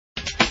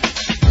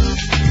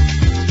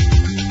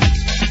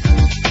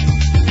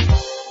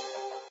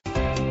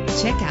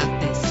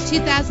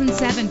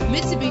2007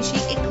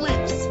 Mitsubishi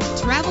Eclipse.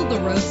 Travel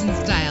the roads in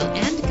style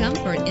and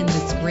comfort in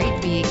this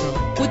great vehicle.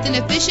 With an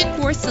efficient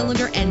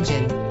 4-cylinder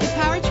engine, the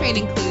powertrain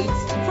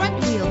includes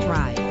front-wheel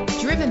drive,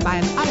 driven by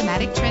an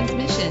automatic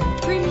transmission.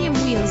 Premium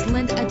wheels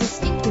lend a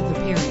distinctive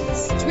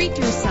appearance. Treat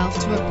yourself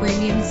to a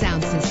premium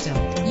sound system.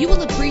 You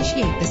will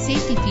appreciate the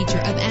safety feature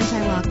of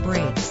anti-lock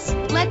brakes.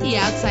 Let the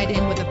outside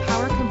in with a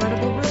power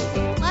convertible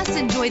roof. Plus,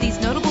 enjoy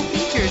these notable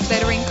features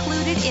that are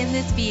included in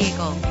this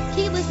vehicle: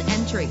 keyless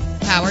entry,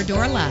 power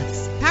door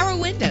locks, power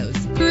windows,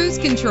 cruise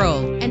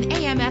control, an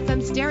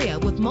AM/FM stereo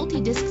with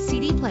multi-disc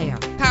CD player,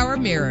 power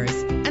mirrors,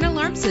 an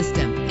alarm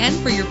system. And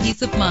for your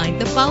peace of mind,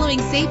 the following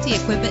safety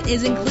equipment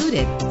is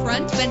included: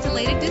 front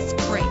ventilated disc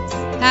brakes,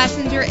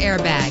 passenger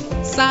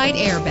airbag, side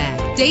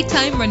airbag,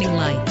 daytime running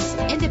lights,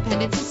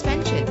 independent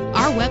suspension.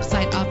 Our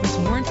website offers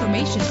more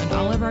information on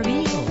all of our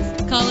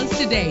vehicles. Call us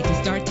today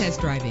to start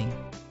test driving.